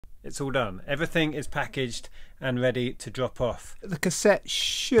It's all done. Everything is packaged and ready to drop off. The cassette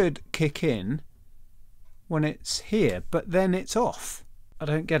should kick in when it's here, but then it's off. I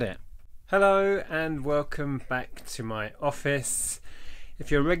don't get it. Hello and welcome back to my office. If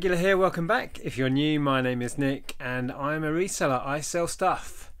you're a regular here, welcome back. If you're new, my name is Nick and I'm a reseller. I sell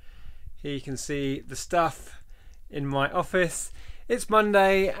stuff. Here you can see the stuff in my office. It's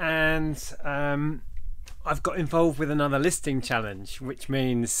Monday and I've got involved with another listing challenge, which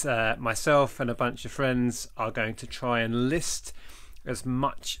means myself and a bunch of friends are going to try and list as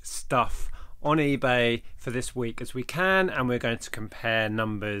much stuff on eBay for this week as we can, and we're going to compare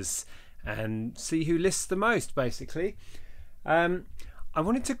numbers and see who lists the most, basically. I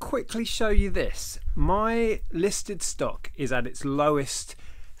wanted to quickly show you this. My listed stock is at its lowest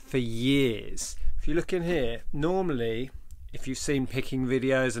for years. If you look in here, normally, if you've seen picking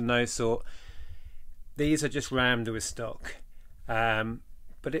videos and no sort, these are just rammed with stock,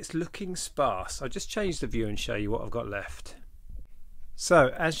 but it's looking sparse. I'll just change the view and show you what I've got left. So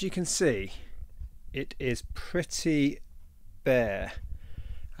as you can see, it is pretty bare.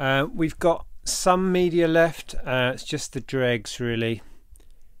 We've got some media left. It's just the dregs, really.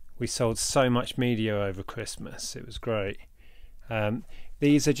 We sold so much media over Christmas, it was great.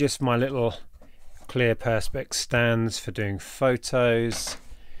 These are just my little clear perspex stands for doing photos.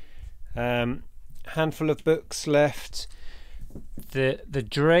 Handful of books left. The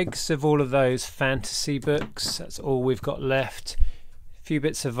dregs of all of those fantasy books, that's all we've got left. A few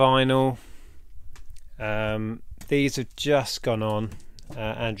bits of vinyl. These have just gone on.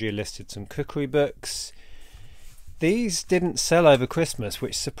 Andrea listed some cookery books. These didn't sell over Christmas,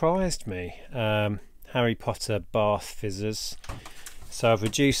 which surprised me. Harry Potter bath fizzers. So I've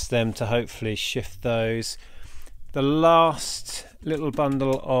reduced them to hopefully shift those. The last little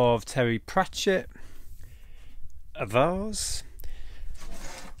bundle of Terry Pratchett, a vase,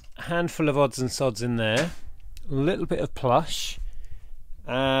 a handful of odds and sods in there, a little bit of plush,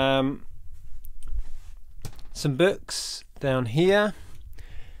 some books down here,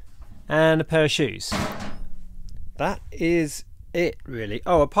 and a pair of shoes. That is it, really.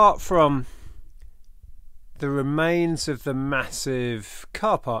 Oh, apart from the remains of the massive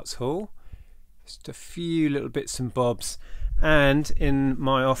car parts haul, just a few little bits and bobs, and in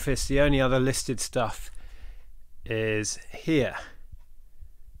my office the only other listed stuff is here,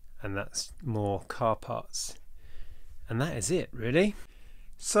 and that's more car parts, and that is it, really.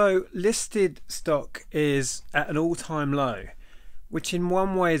 So listed stock is at an all-time low, which in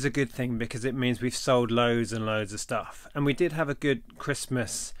one way is a good thing because it means we've sold loads and loads of stuff, and we did have a good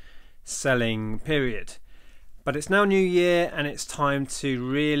Christmas selling period. But it's now New Year and it's time to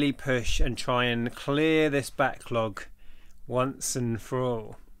really push and try and clear this backlog once and for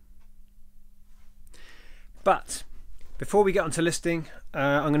all. But before we get onto listing,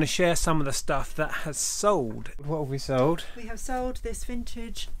 I'm going to share some of the stuff that has sold. What have we sold? We have sold this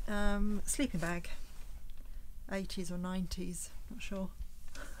vintage sleeping bag, 80s or 90s, not sure.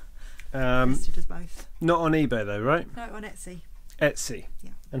 Listed as both. Not on eBay though, right? No, on Etsy. Etsy.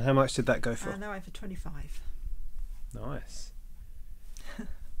 Yeah. And how much did that go for? That went for 25. Nice.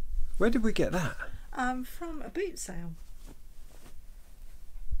 Where did we get that? From a boot sale.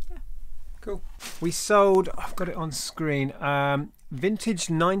 Yeah. Cool. We sold, I've got it on screen, vintage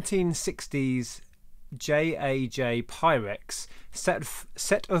 1960s JAJ Pyrex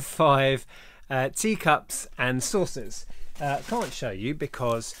set of 5 teacups and saucers. Can't show you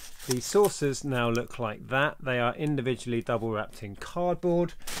because the saucers now look like that. They are individually double wrapped in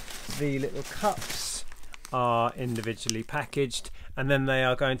cardboard. The little cups are individually packaged, and then they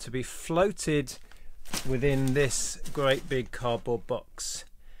are going to be floated within this great big cardboard box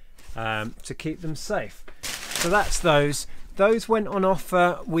to keep them safe. So that's those. Those went on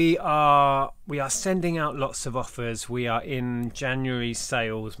offer. We are sending out lots of offers. We are in January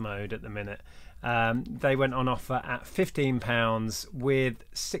sales mode at the minute. They went on offer at £15 with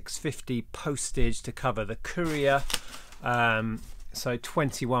 £6.50 postage to cover the courier, so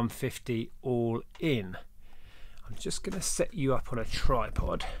 £21.50 all in. I'm just going to set you up on a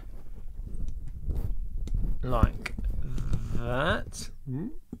tripod like that.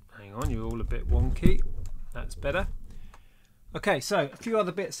 Hang on, you're all a bit wonky. That's better. Okay, so a few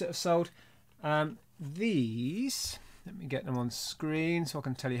other bits that have sold. These, let me get them on screen so I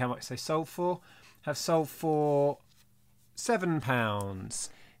can tell you how much they sold for. Have sold for £7.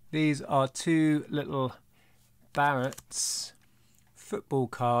 These are 2 little Barrett's football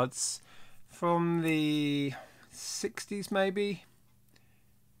cards from the 60s maybe.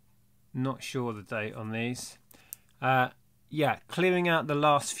 Not sure the date on these. Yeah, clearing out the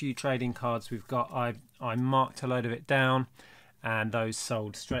last few trading cards we've got. I marked a load of it down and those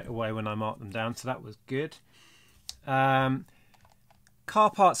sold straight away when I marked them down, so that was good. Car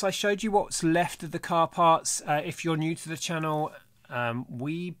parts, I showed you what's left of the car parts. If you're new to the channel,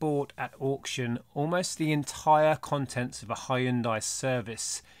 we bought at auction almost the entire contents of a Hyundai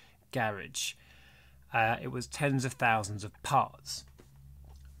service garage. It was tens of thousands of parts.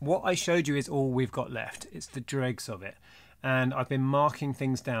 What I showed you is all we've got left. It's the dregs of it, and I've been marking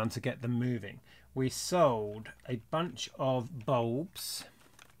things down to get them moving. We sold a bunch of bulbs,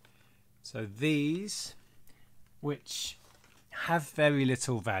 so these, which have very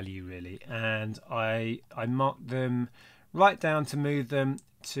little value really, and I marked them right down to move them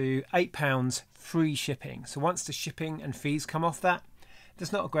to £8 free shipping. So once the shipping and fees come off that,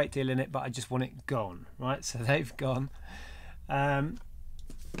 there's not a great deal in it, but I just want it gone, right? So they've gone.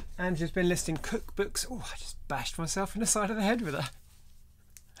 Andrea's been listing cookbooks. Oh, I just bashed myself in the side of the head with that.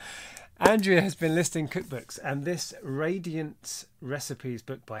 Andrea has been listing cookbooks, and this Radiant Recipes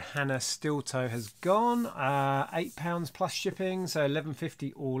book by Hannah Stilto has gone. £8 plus shipping, so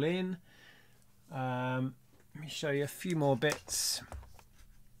 £11.50 all in. Let me show you a few more bits.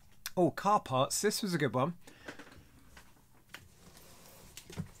 Oh, car parts. This was a good one.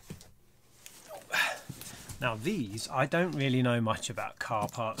 Now these, I don't really know much about car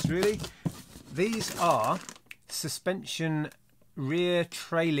parts really. These are suspension rear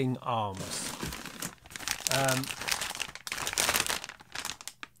trailing arms.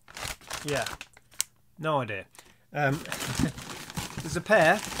 Yeah, no idea. There's a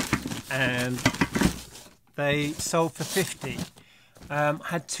pair and they sold for 50.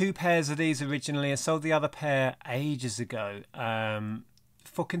 Had 2 pairs of these originally. I sold the other pair ages ago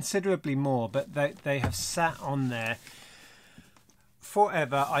for considerably more, but they have sat on there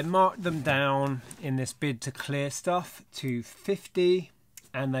forever. I marked them down in this bid to clear stuff to 50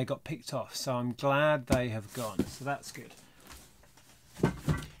 and they got picked off, so I'm glad they have gone, so that's good.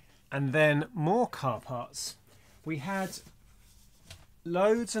 And then more car parts. We had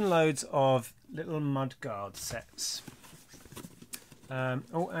loads and loads of little mudguard sets.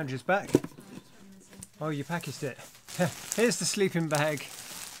 Oh, Andrew's back. Oh, you packaged it. Here's the sleeping bag,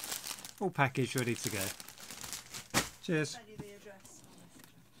 all packaged, ready to go. Cheers.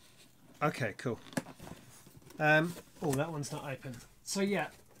 Okay, cool. Oh, that one's not open. So yeah,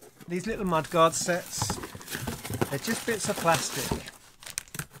 these little mudguard sets, they're just bits of plastic,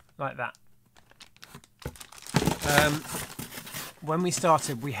 like that. When we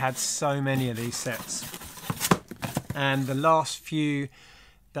started, we had so many of these sets, and the last few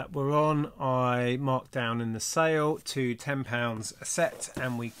that were on, I marked down in the sale to £10 a set,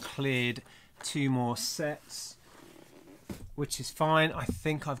 and we cleared 2 more sets, which is fine. I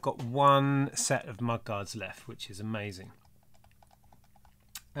think I've got 1 set of mudguards left, which is amazing.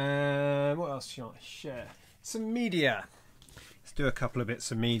 What else shall I share? Some media. Let's do a couple of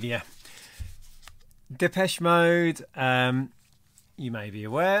bits of media. Depeche Mode. You may be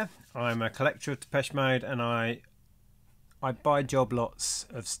aware, I'm a collector of Depeche Mode, and I buy job lots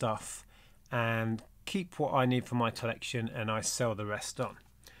of stuff and keep what I need for my collection, and I sell the rest on.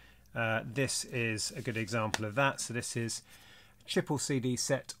 This is a good example of that. So this is a triple CD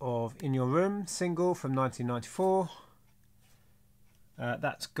set of In Your Room single from 1994.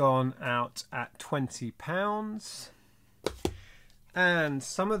 That's gone out at £20. And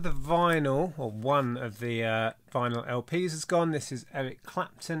some of the vinyl, or one of the vinyl LPs has gone. This is Eric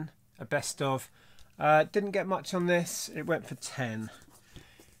Clapton, a best of. Didn't get much on this. It went for 10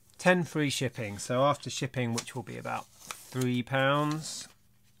 free shipping. So after shipping, which will be about £3,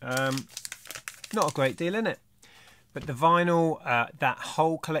 not a great deal in it. But the vinyl, that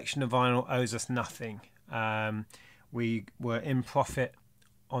whole collection of vinyl owes us nothing. We were in profit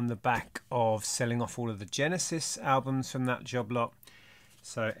on the back of selling off all of the Genesis albums from that job lot.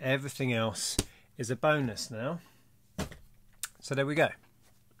 So everything else is a bonus now. So there we go.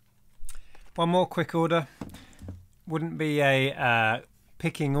 One more quick order. Wouldn't be a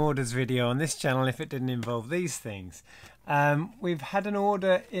picking orders video on this channel if it didn't involve these things. We've had an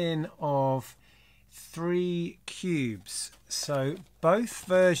order in of 3 cubes. So both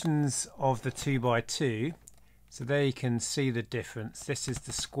versions of the 2x2. So there you can see the difference. This is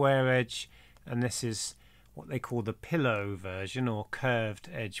the square edge, and this is what they call the pillow version, or curved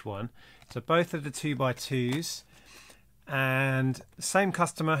edge one. So both of the 2x2s, and the same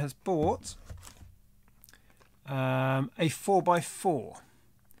customer has bought a 4x4.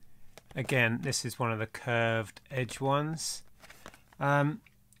 Again, this is one of the curved edge ones.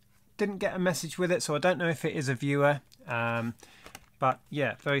 Didn't get a message with it, so I don't know if it is a viewer, but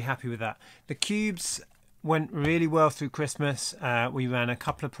yeah, very happy with that. The cubes went really well through Christmas. We ran a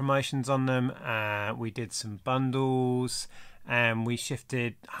couple of promotions on them. We did some bundles, and we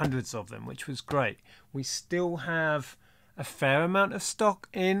shifted hundreds of them, which was great. We still have a fair amount of stock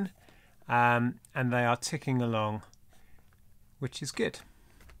in, and they are ticking along, which is good.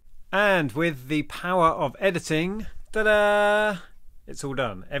 And with the power of editing, ta-da! It's all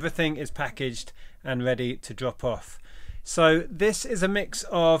done. Everything is packaged and ready to drop off. So this is a mix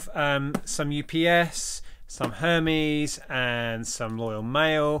of some UPS, some Hermes, and some Royal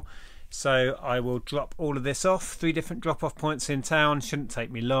Mail. So I will drop all of this off. 3 different drop-off points in town. Shouldn't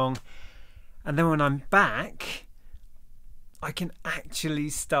take me long. And then when I'm back, I can actually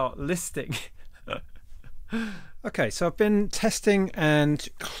start listing. Okay, so I've been testing and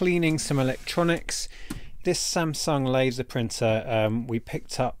cleaning some electronics. This Samsung laser printer we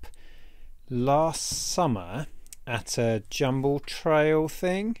picked up last summer at a Jumble Trail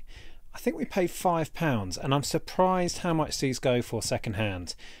thing. I think we paid £5, and I'm surprised how much these go for second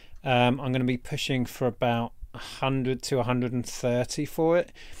hand. I'm going to be pushing for about 100 to 130 for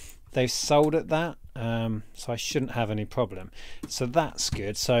it. They've sold at that, so I shouldn't have any problem. So that's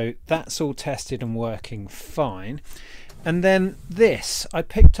good. So that's all tested and working fine. And then this, I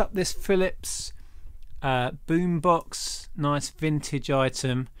picked up this Philips boombox, nice vintage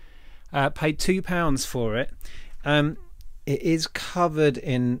item. Paid £2 for it. It is covered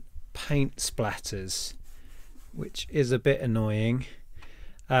in paint splatters, which is a bit annoying.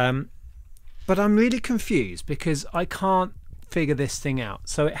 But I'm really confused because I can't figure this thing out.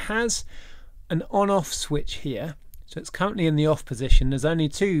 So it has an on-off switch here. So it's currently in the off position. There's only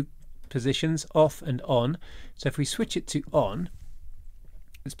 2 positions, off and on. So if we switch it to on,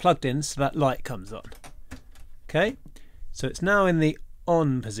 it's plugged in, so that light comes on. Okay, so it's now in the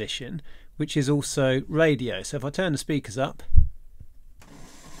on position, which is also radio. So if I turn the speakers up,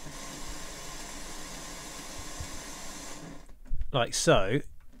 like so,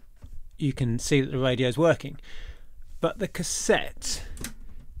 you can see that the radio is working. But the cassette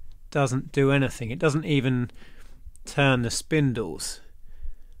doesn't do anything. It doesn't even turn the spindles.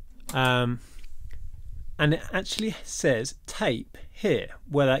 And it actually says tape here,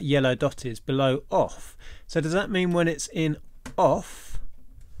 where that yellow dot is below off. So does that mean when it's in off,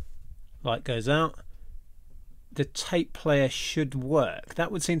 light goes out, the tape player should work?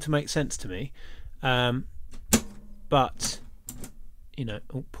 That would seem to make sense to me. But you know,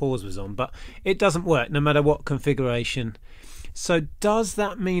 pause was on, but it doesn't work no matter what configuration. So does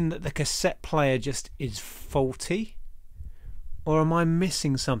that mean that the cassette player just is faulty, or am I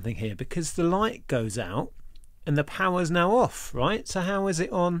missing something here? Because the light goes out and the power's now off, right? So how is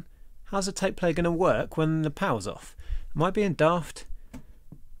it on? How's the tape player going to work when the power's off? Am I being daft?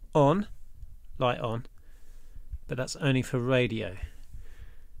 On, light on, but that's only for radio.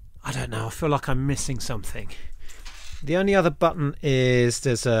 I don't know, I feel like I'm missing something. The only other button is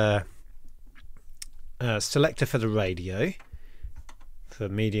there's a selector for the radio, for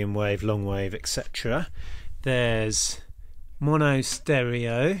medium wave, long wave, etc. There's mono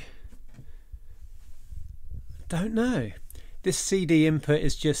stereo. Don't know. This CD input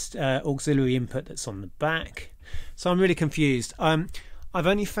is just auxiliary input that's on the back. So I'm really confused. I've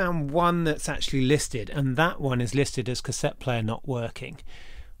only found one that's actually listed, and that one is listed as cassette player not working,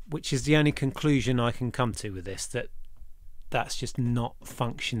 which is the only conclusion I can come to with this, that's just not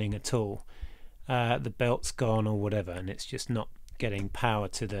functioning at all. The belt's gone or whatever, and it's just not getting power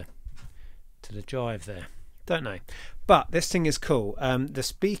to the drive there. Don't know, but this thing is cool. The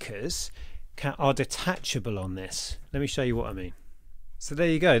speakers are detachable on this. Let me show you what I mean. So there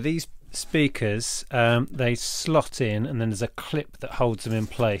you go. These speakers, they slot in, and then there's a clip that holds them in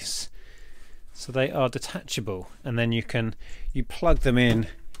place. So they are detachable, and then you plug them in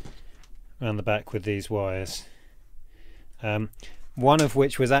around the back with these wires. One of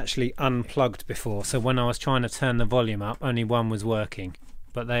which was actually unplugged before, so when I was trying to turn the volume up, only one was working,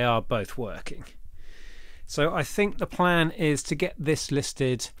 but they are both working. So I think the plan is to get this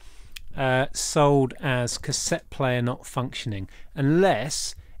listed, sold as cassette player not functioning,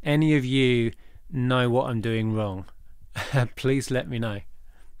 unless any of you know what I'm doing wrong. Please let me know.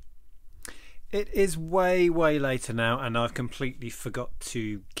 It is way later now, and I've completely forgot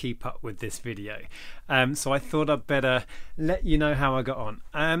to keep up with this video. So I thought I'd better let you know how I got on.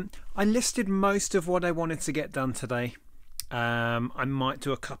 I listed most of what I wanted to get done today. I might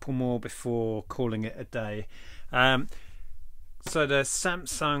do a couple more before calling it a day. So the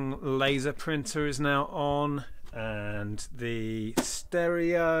Samsung laser printer is now on, and the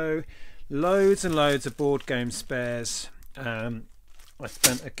stereo, loads and loads of board game spares. I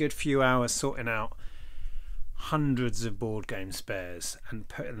spent a good few hours sorting out hundreds of board game spares and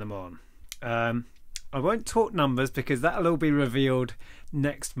putting them on. I won't talk numbers because that'll all be revealed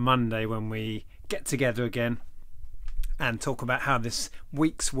next Monday when we get together again. and talk about how this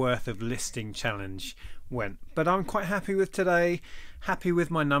week's worth of listing challenge went. But I'm quite happy with today, happy with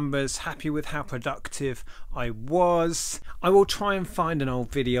my numbers, happy with how productive I was. I will try and find an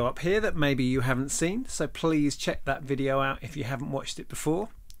old video up here that maybe you haven't seen, so please check that video out if you haven't watched it before,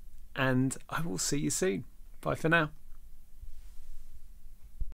 and I will see you soon. Bye for now.